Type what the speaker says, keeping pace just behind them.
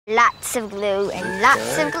Lots of glue and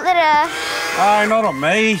lots of glitter. Oh, not on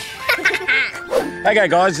me. Okay,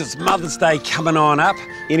 guys, it's Mother's Day coming on up.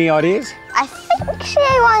 Any ideas? I think she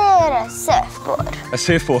wanted a surfboard. A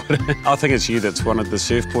surfboard? I think it's you that's wanted the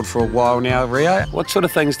surfboard for a while now, Rio. What sort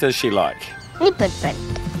of things does she like? Leopard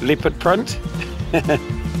print. Leopard print?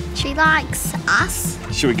 She likes us.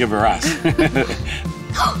 Should we give her us?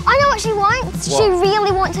 I know what she wants. What? She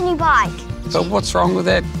really wants a new bike. But what's wrong with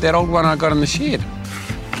that old one I got in the shed?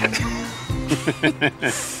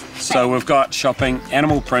 So we've got shopping,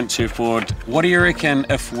 animal print surfboard. What do you reckon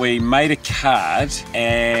if we made a card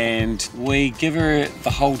and we give her the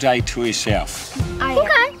whole day to herself?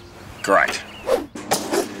 Okay. Great.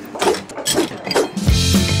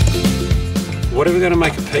 What are we going to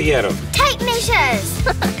make a pea out of? Tape measures.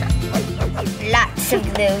 Lots of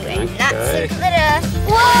glue and lots Okay. of glitter.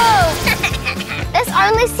 Whoa! This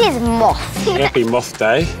only says moth. Happy Moth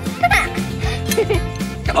Day.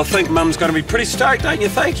 I think Mum's going to be pretty stoked, don't you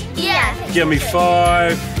think? Yeah. Give me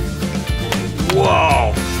 5.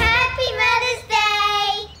 Whoa!